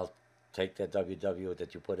and I'll take that www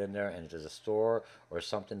that you put in there, and if there's a store or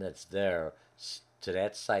something that's there to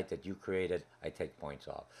that site that you created, I take points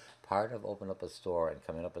off. Part of opening up a store and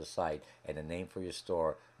coming up with a site and a name for your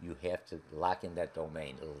store, you have to lock in that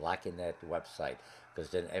domain, lock in that website, because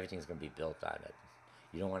then everything's going to be built on it.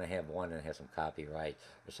 You don't want to have one and have some copyright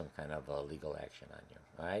or some kind of legal action on you,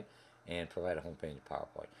 all right? And provide a homepage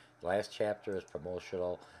PowerPoint. The last chapter is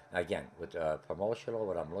promotional. Again, with promotional,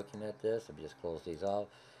 what I'm looking at this, let me just close these out.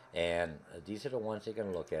 And these are the ones you're going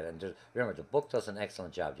to look at. And just, remember, the book does an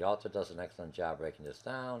excellent job. The author does an excellent job breaking this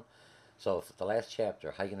down. So the last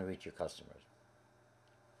chapter, how are you going to reach your customers?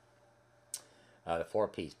 The 4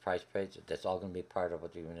 P's, price, page, that's all going to be part of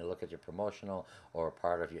what you're going to look at your promotional or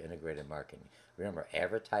part of your integrated marketing. Remember,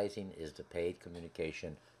 advertising is the paid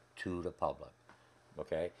communication to the public.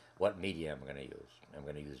 Okay, what media am I going to use? I'm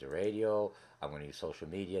going to use the radio. I'm going to use social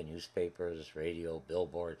media, newspapers, radio,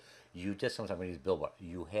 billboard. Sometimes I'm going to use billboard.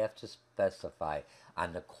 You have to specify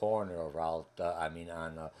on the corner of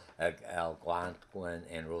on Algonquin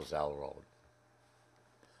and Roselle Road.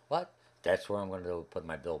 What? That's where I'm going to put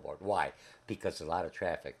my billboard. Why? Because there's a lot of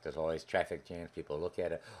traffic. There's always traffic jams. People look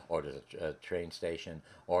at it, or there's a train station,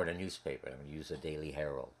 or the newspaper. I'm going to use the Daily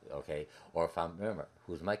Herald, okay? Or if remember,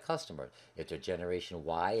 who's my customer? If they're Generation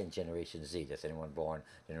Y and Generation Z. That's anyone born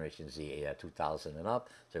Generation Z 2000 and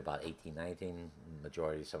up. They're about 18, 19,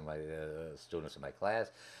 majority of some of my students in my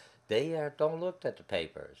class. They don't look at the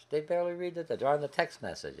papers. They barely read it. They're on the text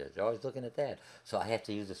messages. They're always looking at that. So I have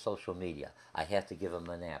to use the social media. I have to give them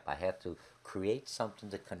an app. I have to create something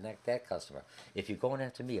to connect that customer. If you're going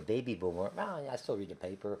after me, a baby boomer, well, I still read the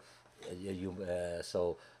paper. Your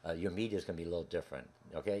media is going to be a little different.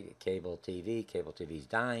 Okay, cable TV's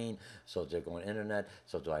dying, so they're going internet.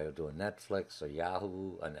 So do I do a Netflix or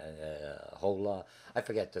Yahoo, and Hola? I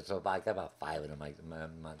forget. So I got about 5 of them.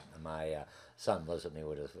 My son lives with me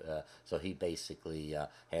with his, so he basically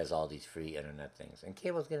has all these free internet things. And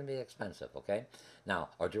cable's going to be expensive. Okay, now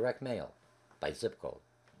or direct mail by zip code.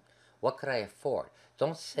 What could I afford?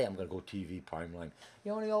 Don't say I'm going to go TV Primeline.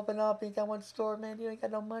 You only open up, you got one store, man. You ain't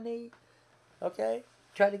got no money. Okay?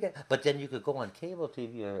 Try to get... But then you could go on cable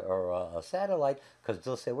TV or a satellite, because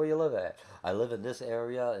they'll say, where you live at? I live in this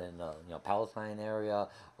area, in Palatine area,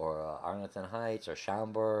 or Arlington Heights, or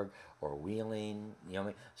Schaumburg, or Wheeling. You know what I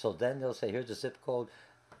mean? So then they'll say, here's the zip code.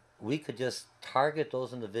 We could just target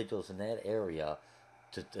those individuals in that area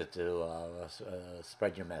to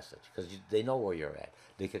spread your message, because they know where you're at.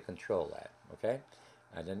 They can control that, okay?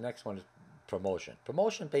 And the next one is promotion.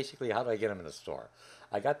 Promotion, basically, how do I get them in the store?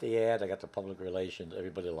 I got the ad, I got the public relations,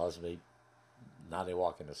 everybody loves me. Now they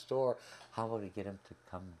walk in the store. How will we get them to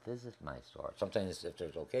come visit my store? Sometimes if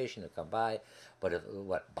there's occasion to come by, but if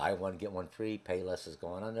what, buy one get one free, pay less is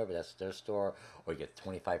going on there, but that's their store, or you get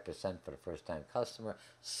 25% for the first time customer.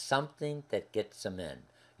 Something that gets them in.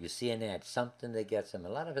 You see an ad, something that gets them. A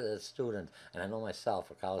lot of it is students, and I know myself,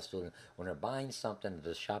 a college student, when they're buying something,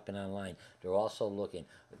 they're shopping online, they're also looking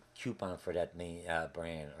coupon for that main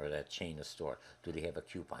brand or that chain of store. Do they have a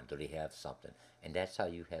coupon? Do they have something? And that's how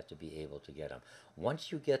you have to be able to get them.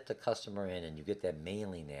 Once you get the customer in and you get that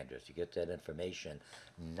mailing address, you get that information,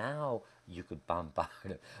 now you could bombard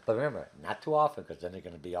them. But remember, not too often, because then they're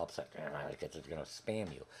going to be upset. They're going to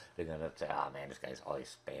spam you. They're going to say, oh man, this guy's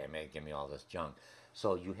always spamming, give me all this junk.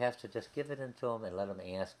 So you have to just give it into them and let them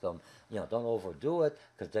ask them. Don't overdo it,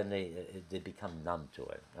 because then they become numb to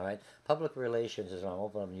it. All right. Public relations is when I'm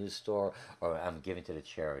opening a new store, or I'm giving to the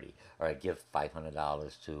charity, or I give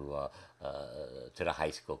 $500 to the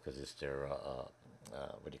high school because it's their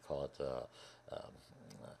what do you call it?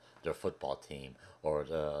 Their football team, or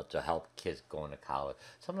to help kids going to college,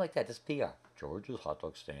 something like that. Just PR. George's hot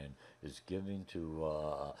dog stand is giving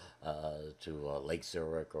to Lake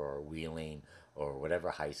Zurich or Wheeling or whatever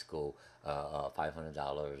high school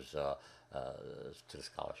 $500 to the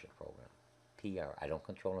scholarship program. PR. I don't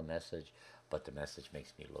control the message, but the message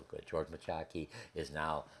makes me look good. George Mochocki is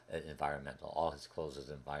now environmental. All his clothes is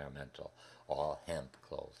environmental. All hemp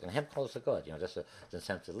clothes. And hemp clothes are good. Just in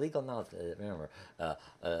sense of legal now. Remember, a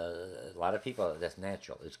lot of people, that's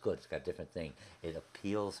natural. It's good. It's got a different thing. It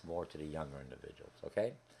appeals more to the younger individuals,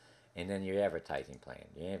 okay? And then your advertising plan,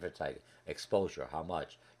 your advertising exposure, how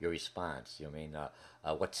much, your response,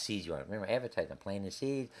 what seeds you want. Remember, advertising, planting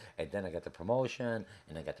seeds, and then I got the promotion,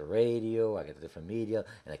 and I got the radio, I got the different media,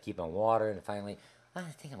 and I keep on water, and finally, I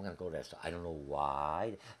think I'm going to go to that store. I don't know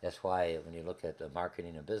why. That's why when you look at the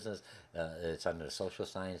marketing and business, it's under the social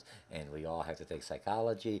science, and we all have to take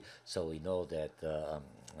psychology, so we know that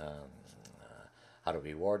how to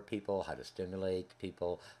reward people, how to stimulate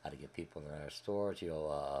people, how to get people in our stores,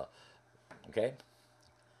 okay?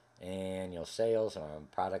 And, sales, or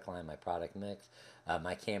product line, my product mix,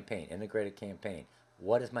 my campaign, integrated campaign.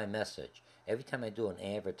 What is my message? Every time I do an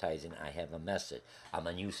advertising, I have a message. I'm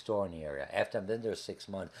a new store in the area. After I've been there 6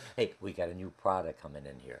 months, hey, we got a new product coming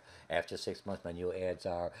in here. After 6 months, my new ads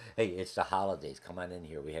are, hey, it's the holidays. Come on in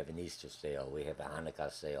here. We have an Easter sale. We have a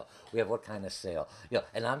Hanukkah sale. We have what kind of sale?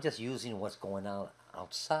 And I'm just using what's going on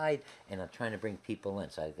outside, and I'm trying to bring people in.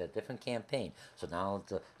 So I got a different campaign. So now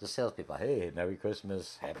the salespeople, hey, Merry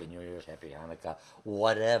Christmas, Happy New Year's, Happy Hanukkah,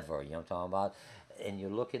 whatever. You know what I'm talking about? And you're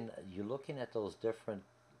looking at those different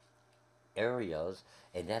areas,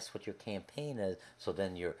 and that's what your campaign is. So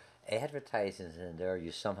then your advertising is in there,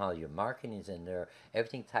 your marketing is in there,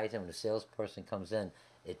 everything ties in. When the salesperson comes in,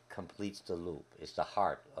 it completes the loop. It's the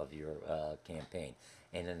heart of your campaign.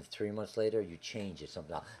 And then 3 months later, you change it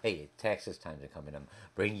somehow. Hey, taxes time to come in.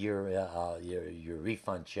 Bring your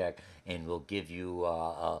refund check, and we'll give you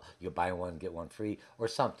you'll buy one get one free or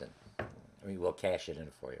something. We'll cash it in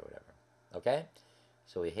for you, or whatever. Okay,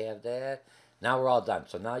 so we have that. Now we're all done.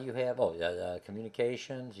 So now you have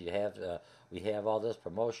communications. We have all this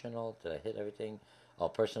promotional. Did I hit everything?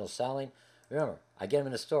 Personal selling. Remember, I get them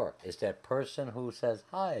in the store. It's that person who says,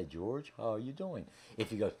 "Hi, George. How are you doing?"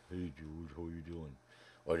 If he goes, "Hey, George, how are you doing?"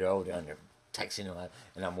 Or they're down there texting him,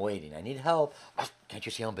 and I'm waiting. I need help. Can't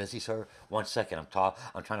you see I'm busy, sir? 1 second.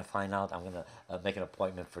 I'm trying to find out. I'm gonna make an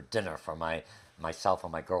appointment for dinner for myself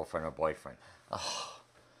and my girlfriend or boyfriend. Oh,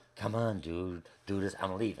 come on, dude. Do this.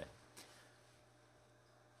 I'm leaving.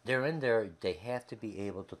 They're in there, they have to be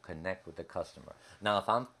able to connect with the customer. Now, if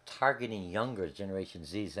I'm targeting younger, Generation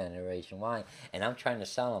Z, Generation Y, and I'm trying to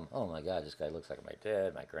sell them, oh my God, this guy looks like my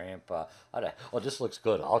dad, my grandpa. Oh, this looks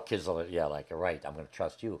good. All kids will, yeah, like, you're right, I'm going to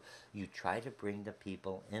trust you. You try to bring the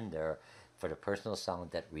people in there for the personal selling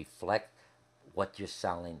that reflect what you're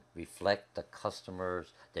selling, reflect the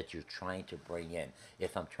customers that you're trying to bring in.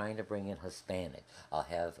 If I'm trying to bring in Hispanic, I'll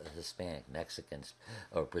have a Hispanic, Mexicans,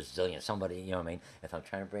 or Brazilian, somebody, you know what I mean? If I'm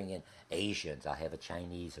trying to bring in Asians, I'll have a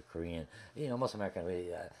Chinese, a Korean, most American,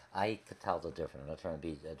 I could tell the difference. I'm not trying to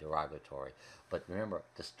be derogatory. But remember,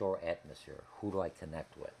 the store atmosphere, who do I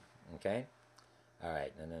connect with, okay? All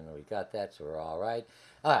right, and then we got that, so we're all right.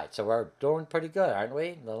 All right, so we're doing pretty good, aren't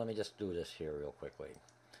we? Now let me just do this here real quickly.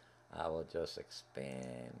 I will just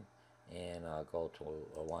expand, and I'll go to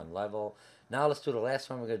one level. Now let's do the last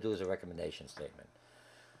one we're going to do is a recommendation statement.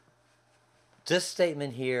 This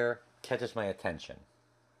statement here catches my attention.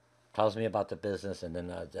 Tells me about the business, and then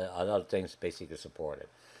the other things basically support it.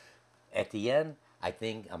 At the end, I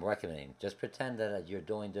think I'm recommending just pretend that you're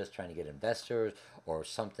doing this trying to get investors or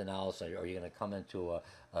something else, or you're going to come into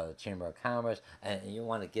a chamber of commerce and you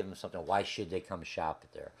want to give them something. Why should they come shop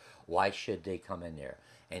there? Why should they come in there?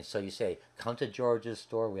 And so you say, come to George's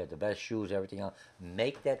store. We have the best shoes, everything else.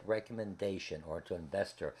 Make that recommendation or to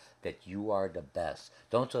investor that you are the best.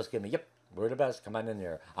 Don't just give me, yep, we're the best. Come on in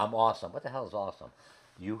there. I'm awesome. What the hell is awesome?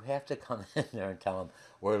 You have to come in there and tell them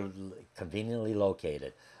we're conveniently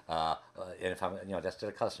located. And if I'm, that's to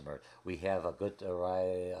the customer. We have a good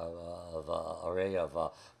array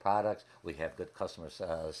of products. We have good customer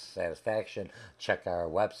satisfaction. Check our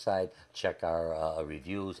website. Check our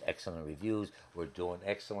reviews. Excellent reviews. We're doing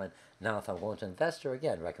excellent. Now, if I'm going to investor,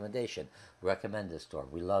 again, recommendation. Recommend this store.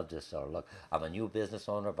 We love this store. Look, I'm a new business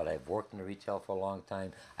owner, but I've worked in the retail for a long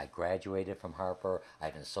time. I graduated from Harper. I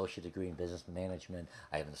have an associate degree in business management.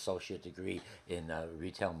 I have an associate degree in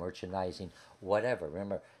retail merchandising. Whatever.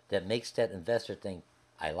 Remember, that makes that investor think,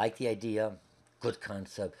 I like the idea. Good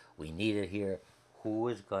concept. We need it here. Who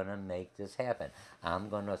is going to make this happen? I'm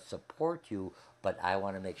going to support you, but I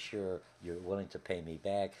want to make sure you're willing to pay me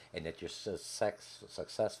back and that you're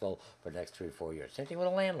successful for the next 3 or 4 years. Same thing with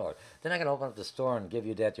a landlord. They're not going to open up the store and give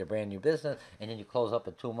you that your brand new business, and then you close up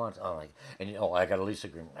in 2 months. I got a lease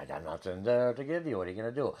agreement. I got nothing there to give you. What are you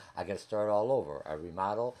going to do? I got to start all over. I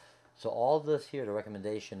remodel. So all this here, the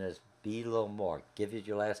recommendation is be a little more. Give it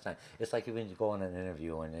your last time. It's like when you go on an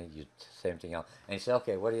interview and you say something else, and you say,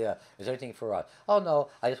 okay, what do you, is there anything for us? Oh, no,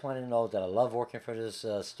 I just want to know that I love working for this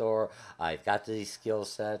store. I've got these skill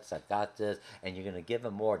sets. I've got this. And you're going to give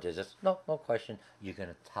them more. There's just, no question. You're going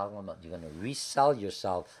to tell them, you're going to resell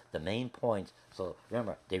yourself the main points. So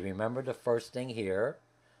remember, they remember the first thing here.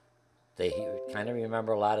 They kind of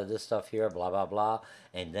remember a lot of this stuff here, blah, blah, blah.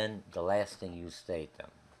 And then the last thing you state them.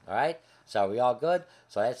 All right? So are we all good?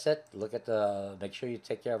 So that's it. Look at make sure you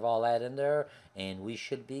take care of all that in there, and we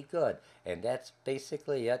should be good. And that's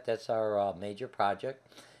basically it. That's our major project.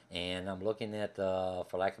 And I'm looking at,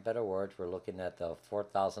 for lack of better words, we're looking at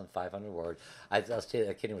 4,500 words. I was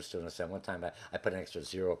kidding with students. At one time, I put an extra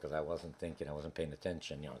 0 because I wasn't thinking, I wasn't paying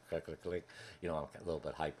attention. Click, click, click. I'm a little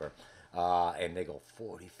bit hyper. And they go,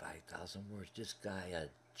 45,000 words. This guy,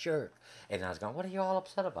 jerk. And I was going, what are you all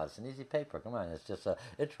upset about? It's an easy paper. Come on, it's just an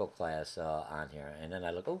intro class on here. And then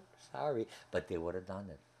I look, oh, sorry. But they would have done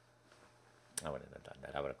it. I wouldn't have done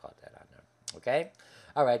that. I would have caught that on there. Okay?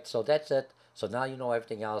 All right, so that's it. So now you know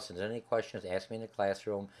everything else. If there's any questions, ask me in the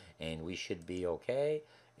classroom, and we should be okay.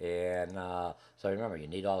 And so remember, you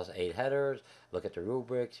need all those 8 headers. Look at the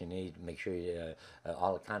rubrics. You need make sure you,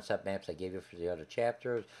 all the concept maps I gave you for the other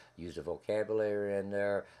chapters. Use the vocabulary in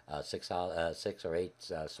there. 6 or 8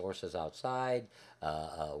 sources outside.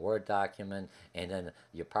 A Word document, and then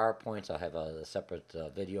your PowerPoints. I'll have a separate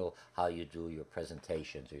video how you do your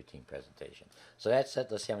presentations, your team presentation. So that's it.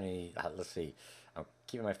 Let's see how many. Let's see. I'm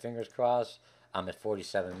keeping my fingers crossed. I'm at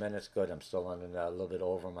 47 minutes. Good. I'm still on a little bit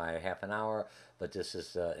over my half an hour, but this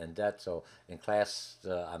is in depth. So in class,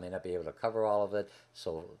 I may not be able to cover all of it.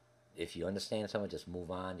 So if you understand something, just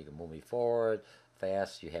move on. You can move me forward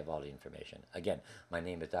fast. You have all the information. Again, my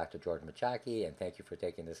name is Dr. George Mochocki, and thank you for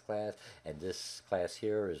taking this class. And this class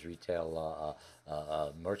here is retail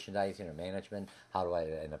merchandising or management. How do I,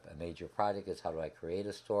 and a major project is how do I create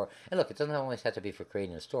a store? And look, it doesn't always have to be for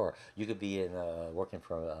creating a store. You could be in working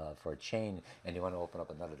for a chain and you want to open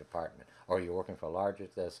up another department. Or you're working for a larger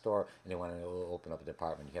store and you want to open up a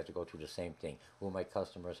department. You have to go through the same thing. Who are my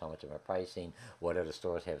customers? How much am I pricing? What other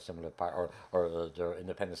stores have similar, or they're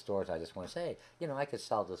independent stores? I just want to say, I could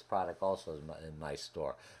sell this product also in my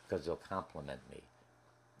store because they'll complement me.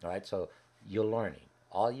 All right, so you're learning.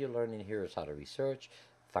 All you're learning here is how to research,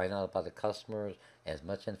 find out about the customers, as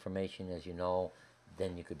much information as you know,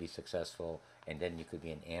 then you could be successful, and then you could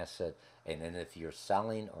be an asset. And then if you're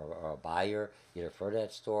selling or a buyer, either for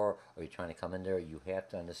that store or you're trying to come in there, you have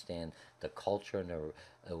to understand the culture and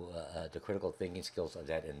the critical thinking skills of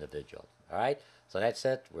that individual. All right, so that's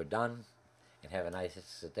it. We're done. And have a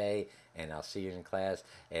nice day, and I'll see you in class.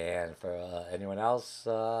 And for anyone else,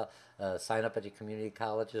 sign up at your community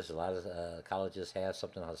colleges. A lot of colleges have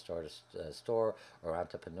something, how to start a store or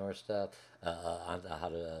entrepreneur stuff, on how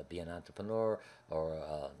to be an entrepreneur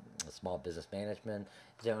or small business management.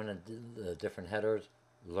 They're on different headers.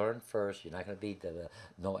 Learn first. You're not going to be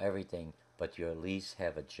know everything, but you at least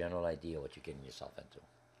have a general idea what you're getting yourself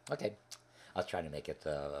into. Okay, I'll try to make it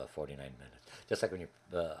 49 minutes. Just like when you,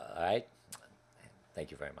 all right? Thank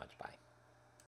you very much. Bye.